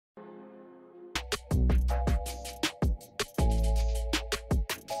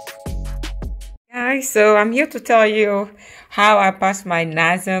Hi, so I'm here to tell you how I passed my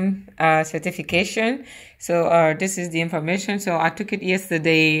NASM certification. So this is the information. So I took it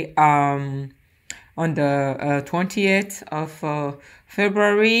yesterday on the 20th of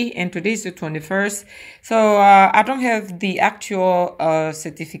February, and today's the 21st. So I don't have the actual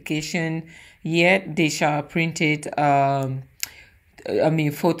certification yet. They shall print it 4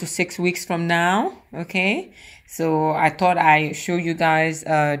 to 6 weeks from now. Okay, so I thought I show you guys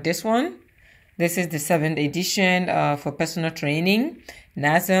this one. This is the 7th edition for personal training,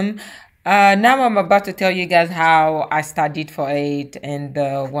 NASM. Now I'm about to tell you guys how I studied for it and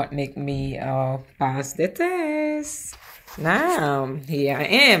what made me pass the test. Now, here I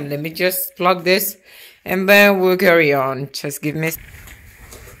am. Let me just plug this and then we'll carry on. Just give me...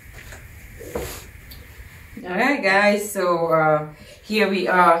 Alright guys, so here we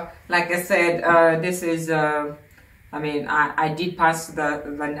are. Like I said, this is... I did pass the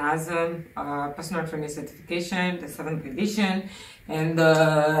NASM personal training certification, the 7th edition, and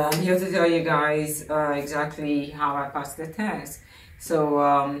I'm here to tell you guys exactly how I passed the test. So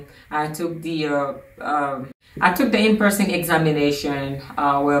I took the in-person examination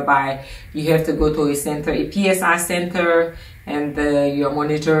whereby you have to go to a center, a PSI center, and you're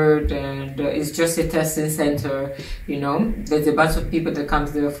monitored, and it's just a testing center. You know, there's a bunch of people that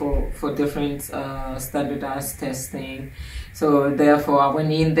comes there for different standardized testing. So therefore I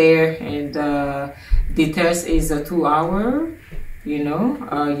went in there, and the test is a 2-hour. You know,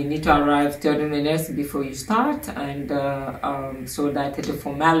 you need to arrive 30 minutes before you start, and so that the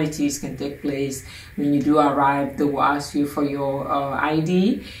formalities can take place. When you do arrive, they will ask you for your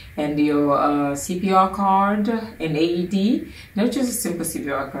ID and your CPR card and AED. Not just a simple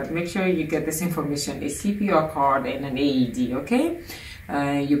CPR card. Make sure you get this information: a CPR card and an AED. Okay,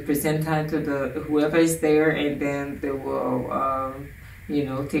 you present that to whoever is there, and then they will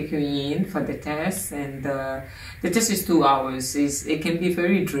take you in for the test. And the test is 2 hours. It can be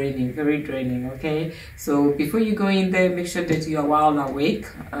very draining, okay? So before you go in there, make sure that you are wide awake.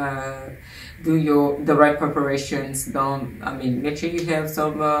 Do the right preparations. Make sure you have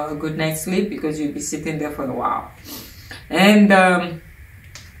some good night's sleep, because you'll be sitting there for a while. And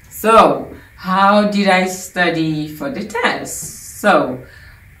so how did I study for the test? So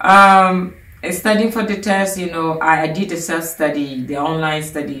studying for the test, I did a self-study, the online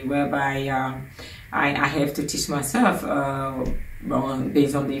study, whereby I have to teach myself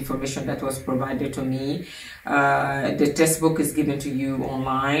based on the information that was provided to me. The textbook is given to you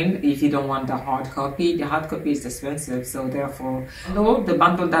online if you don't want the hard copy. The hard copy is expensive, so therefore, the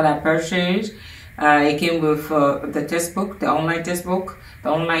bundle that I purchased, it came with the textbook, the online textbook, the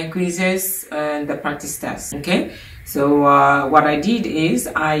online quizzes, and the practice test. Okay, so what I did is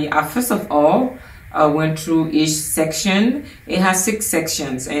I first of all went through each section. It has 6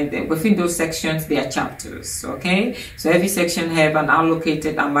 sections, and within those sections there are chapters. Okay, so every section have an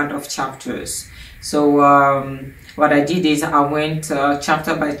allocated amount of chapters. So what I did is I went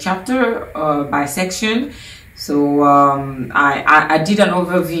chapter by chapter, by section. So I did an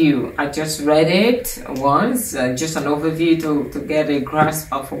overview. I just read it once, just an overview to get a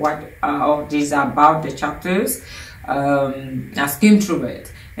grasp of what all these are about, the chapters. I skimmed through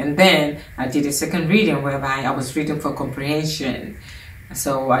it, and then I did a second reading whereby I was reading for comprehension.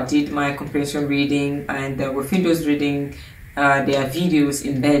 So I did my comprehension reading, and within those reading, there are videos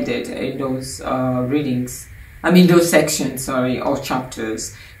embedded in those those sections, or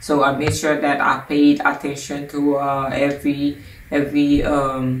chapters. So I made sure that I paid attention to every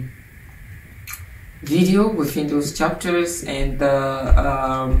video within those chapters, and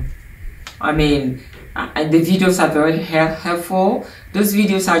and the videos are very helpful. Those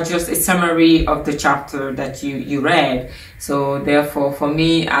videos are just a summary of the chapter that you read. So therefore, for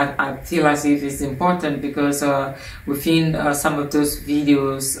me, I feel as if it's important, because within some of those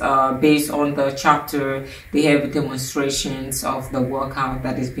videos, based on the chapter, they have demonstrations of the workout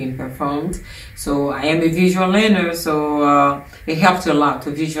that is being performed. So I am a visual learner, so it helps a lot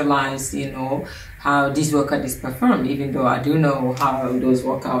to visualize, how this workout is performed, even though I do know how those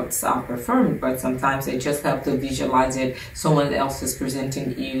workouts are performed, but sometimes it just helps to visualize it. Someone else is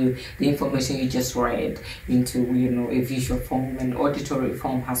presenting you the information you just read into a visual form and auditory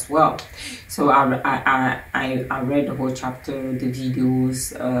form as well. So I read the whole chapter, the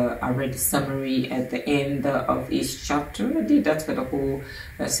videos, I read the summary at the end of each chapter. I did that for the whole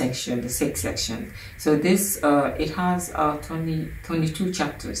section, the 6 sections. So this it has 22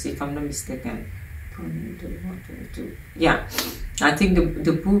 chapters, if I'm not mistaken. 22. Yeah, I think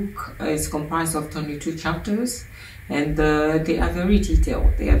the book is comprised of 22 chapters, and they are very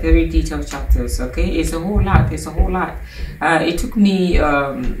detailed. They are very detailed chapters. Okay, it's a whole lot. It's a whole lot. It took me,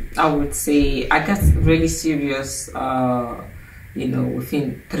 I would say, I got really serious, you know,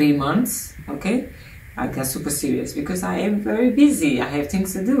 within 3 months. Okay, I got super serious because I am very busy. I have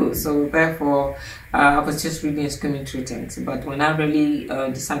things to do. So therefore, I was just reading and skimming through things. But when I really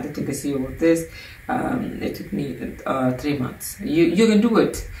decided to get serious with this, it took me 3 months. You can do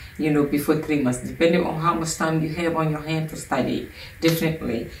it, you know, before 3 months, depending on how much time you have on your hand to study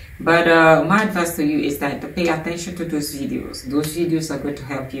differently. But my advice to you is that to pay attention to those videos. Those videos are going to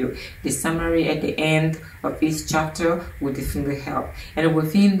help you. The summary at the end of each chapter will definitely help. And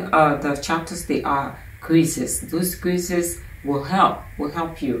within the chapters, there are quizzes. Those quizzes will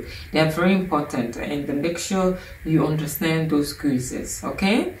help you. They are very important, and make sure you understand those quizzes.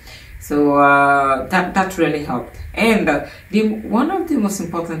 Okay. So that really helped. And one of the most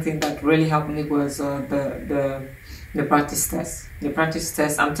important thing that really helped me was the practice test. The practice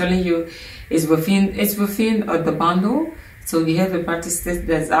test, I'm telling you, is within the bundle. So you have a practice test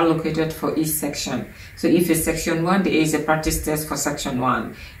that's allocated for each section. So if it's section 1, there is a practice test for section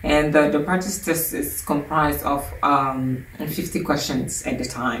 1, and the practice test is comprised of 50 questions at the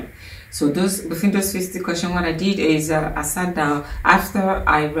time. So within those 50 questions, what I did is I sat down after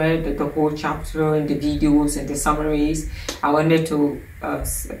I read the whole chapter and the videos and the summaries. I wanted to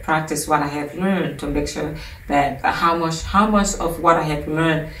practice what I have learned to make sure that how much of what I have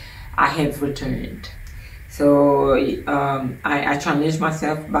learned I have returned. So I challenged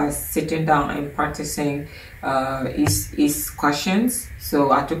myself by sitting down and practicing each questions.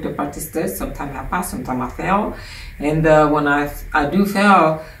 So I took the practice test. Sometimes I passed, sometimes I failed. And when I do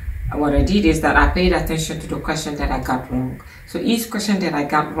fail, what I did is that I paid attention to the question that I got wrong. So each question that I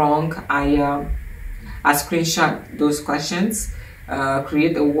got wrong, I screenshot those questions,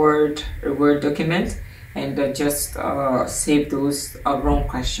 create a Word document, and just save those wrong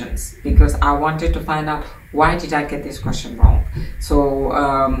questions, because I wanted to find out why did I get this question wrong. So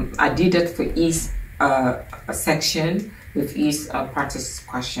I did it for each section with each practice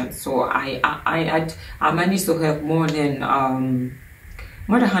question. So I managed to have more than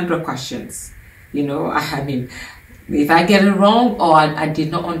 100 questions. You know, I mean, if I get it wrong or I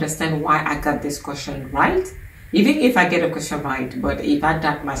did not understand why I got this question right, even if I get a question right, but if I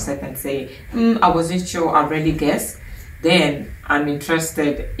doubt myself and say, I wasn't sure, I really guessed, then I'm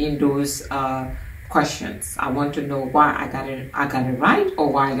interested in those questions. I want to know why I got it right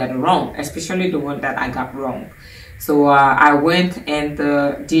or why I got it wrong, especially the one that I got wrong. So I went and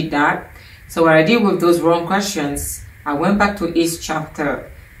did that. So what I did with those wrong questions, I went back to each chapter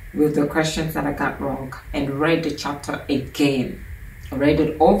with the questions that I got wrong and read the chapter again. I read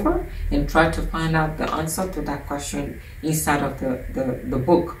it over and tried to find out the answer to that question inside of the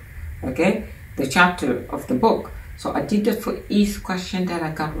book, okay, the chapter of the book. So I did that for each question that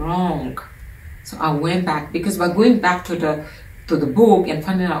I got wrong. So I went back, because by going back to the book and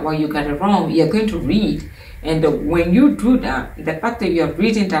finding out why you got it wrong, you're going to read. And when you do that, the fact that you're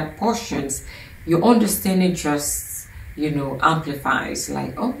reading that portions, your understanding just, you know, amplifies,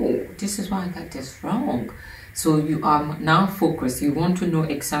 like, oh, this is why I got this wrong. So you are now focused. You want to know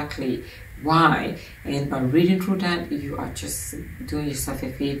exactly why, and by reading through that, you are just doing yourself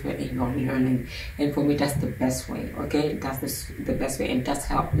a favor and you're learning. And for me, that's the best way. Okay, that's the best way, and that's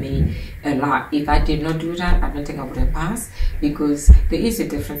helped me a lot. If I did not do that, I don't think I would have passed, because there is a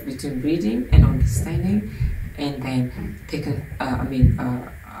difference between reading and understanding, and then taking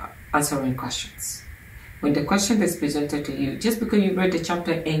answering questions. When the question is presented to you, just because you read the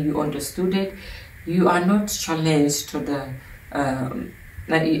chapter and you understood it, you are not challenged to the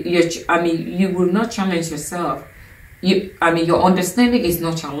you will not challenge yourself. Your understanding is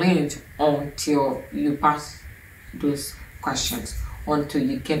not challenged until you pass those questions, until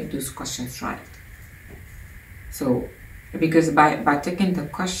you get those questions right. So, because by taking the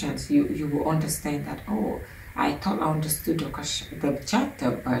questions, you will understand that, oh, I thought I understood the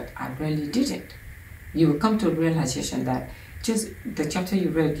chapter, but I really didn't. You will come to a realization that just the chapter you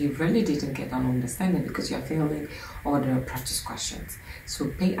read, you really didn't get an understanding because you're failing all the practice questions. So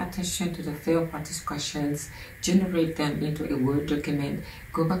pay attention to the failed practice questions, generate them into a Word document,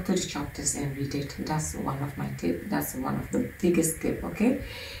 go back to the chapters and read it. That's one of my tips. That's one of the biggest tips, okay?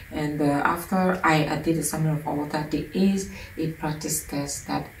 And after I did a summary of all that, there is a practice test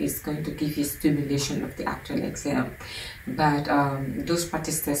that is going to give you stimulation of the actual exam. But those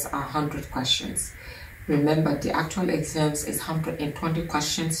practice tests are 100 questions. Remember, the actual exams is 120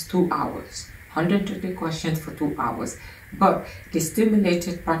 questions, 2 hours. 120 questions for 2 hours. But the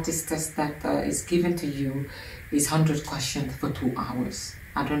stimulated practice test that is given to you is 100 questions for 2 hours.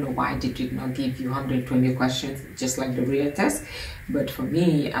 I don't know why they did not give you 120 questions just like the real test, but for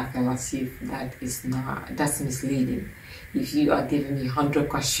me, I feel as if that's misleading. If you are giving me 100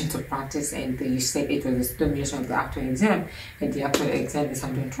 questions to practice and you say it was a stimulation of the actual exam and the actual exam is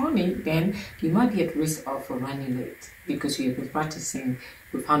 120, then you might be at risk of running late because you have been practicing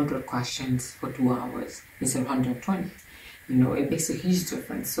with 100 questions for 2 hours instead of 120. You know, it makes a huge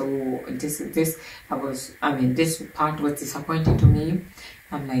difference. So this part was disappointing to me.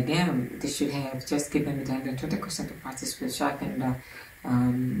 I'm like, damn, they should have just given me the 120% to practice with, so I can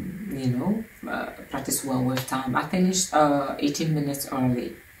practice well with time. I finished 18 minutes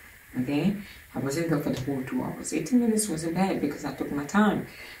early. Okay, I wasn't there for the whole 2 hours. 18 minutes wasn't bad because I took my time.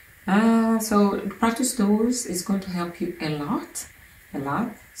 So practice those is going to help you a lot.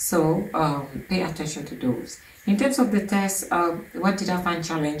 So pay attention to those. In terms of the test, what did I find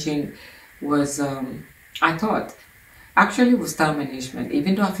challenging was I thought actually was time management.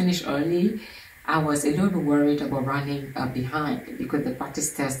 Even though I finished early, I was a little worried about running behind because the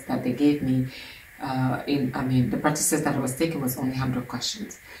practice test that they gave me the practice test that I was taking was only 100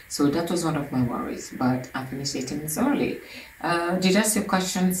 questions. So that was one of my worries, but I finished 18 minutes early. Did I see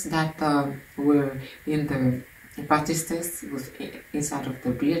questions that were in the practice test with inside of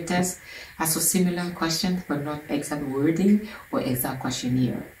the real test? I saw similar questions, but not exact wording or exact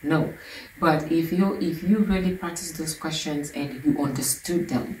questionnaire. No, but if you really practice those questions and you understood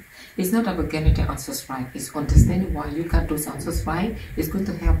them, it's not about getting the answers right. It's understanding why you got those answers right. It's going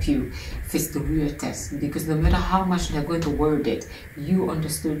to help you face the real test, because no matter how much they're going to word it, you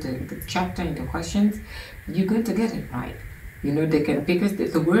understood the chapter and the questions, you're going to get it right. You know, they can, because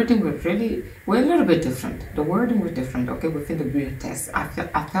the wording was a little bit different. The wording was different, okay, within the real test. I felt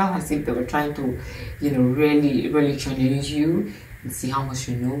as if they were trying to, really, really challenge you and see how much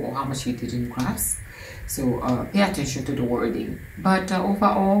you know or how much you didn't grasp. So pay attention to the wording. But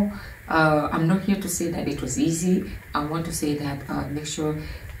overall, I'm not here to say that it was easy. I want to say that make sure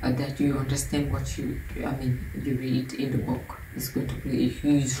that you understand what you read in the book. It's going to play a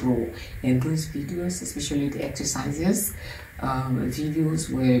huge role. And those videos, especially the exercises, videos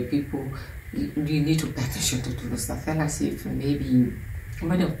where you need to pay attention to those stuff. I feel as if maybe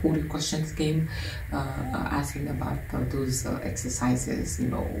more than 40 questions came asking about those exercises,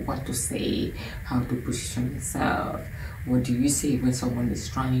 what to say, how to position yourself, what do you say when someone is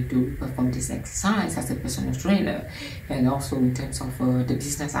trying to perform this exercise as a personal trainer. And also in terms of the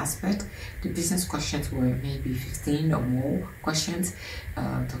business aspect, the business questions were maybe 15 or more questions,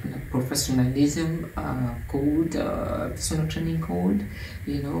 talking about professionalism, code, personal training code.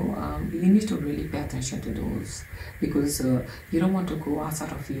 You need to really pay attention to those, because you don't want to go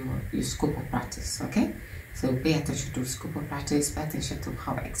outside of your scope of practice, okay? So pay attention to the scope of practice, pay attention to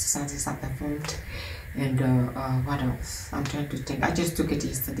how exercises are performed, and what else? I'm trying to think. I just took it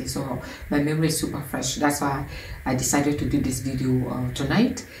yesterday, so my memory is super fresh. That's why I decided to do this video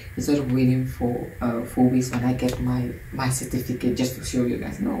tonight instead of waiting for 4 weeks when I get my certificate, just to show you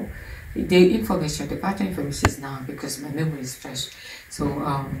guys. No, the information, the vital information is now, because my memory is fresh. So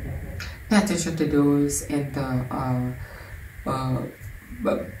pay attention to those, and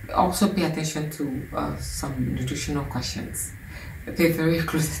but also pay attention to some nutritional questions. Pay very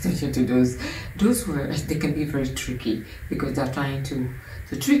close attention to those. They can be very tricky, because they're trying to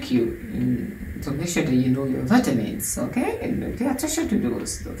trick you to make sure that you know your vitamins, okay? And pay attention to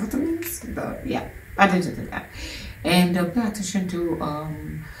those. The vitamins, pay attention to that. And pay attention to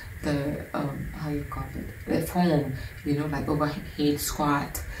how you call it, the form, like overhead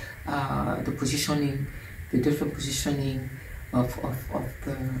squat, the positioning, the different positioning of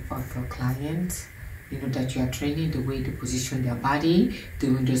the client, that you are training, the way they position their body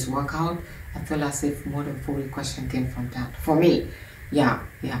during this workout. I feel as if more than 40 questions came from that. For me, yeah,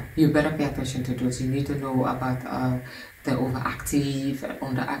 you better pay attention to those. You need to know about the overactive and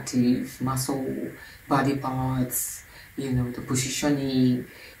underactive muscle, body parts, the positioning.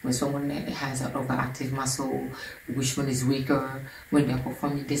 When someone has an overactive muscle, which one is weaker when they're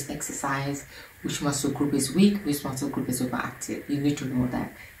performing this exercise, which muscle group is weak, which muscle group is overactive. You need to know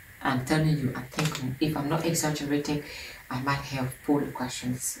that. I'm telling you, I think, if I'm not exaggerating, I might have 40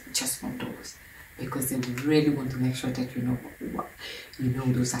 questions just from those, because they really want to make sure that you know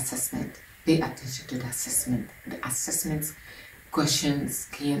those assessments. Pay attention to the assessment. The assessments questions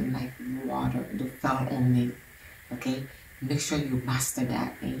came like water, they fell on me, okay? Make sure you master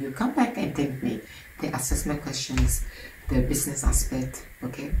that, and you come back and thank me. The assessment questions, the business aspect,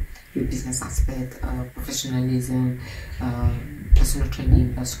 okay? Your business aspect, professionalism, personal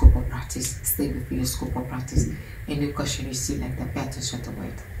training, scope of practice. Stay within your scope of practice. Any question you see like that, pay attention to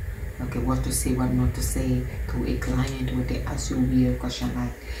it, Okay, what to say, what not to say to a client when they ask you a weird question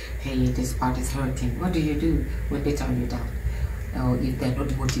like, hey, this part is hurting. What do you do when they turn you down? Or if they're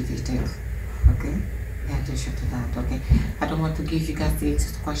not motivated, okay? Pay attention to that, okay? I don't want to give you guys the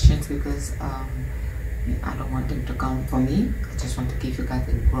exit questions because I don't want them to come for me. I just want to give you guys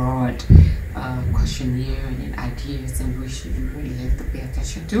a broad questionnaire and ideas and which you really have to pay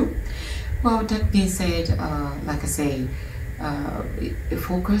attention to. Well, that being said, like I say,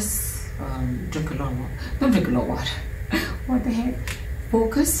 focus, drink a lot of water. Don't drink a lot of water. What the heck?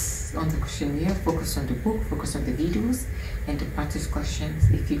 Focus on the questionnaire, focus on the book, focus on the videos, and the practice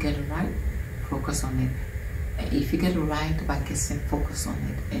questions. If you get it right, focus on it. If you get it right by guessing, focus on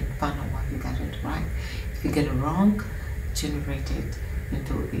it and find out why you got it right. If you get it wrong, generate it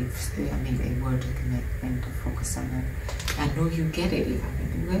into a Word document and focus on it. I know you get it. If I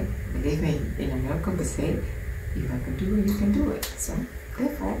can do it, believe me, in America we say, if I can do it, you can do it. So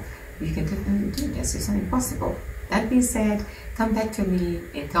therefore, you can definitely do this. It's not impossible. That being said, come back to me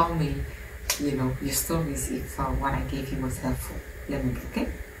and tell me, you know, your stories if what I gave you was helpful. Let me know, okay?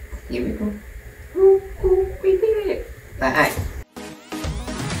 Here we go. We did it. Bye.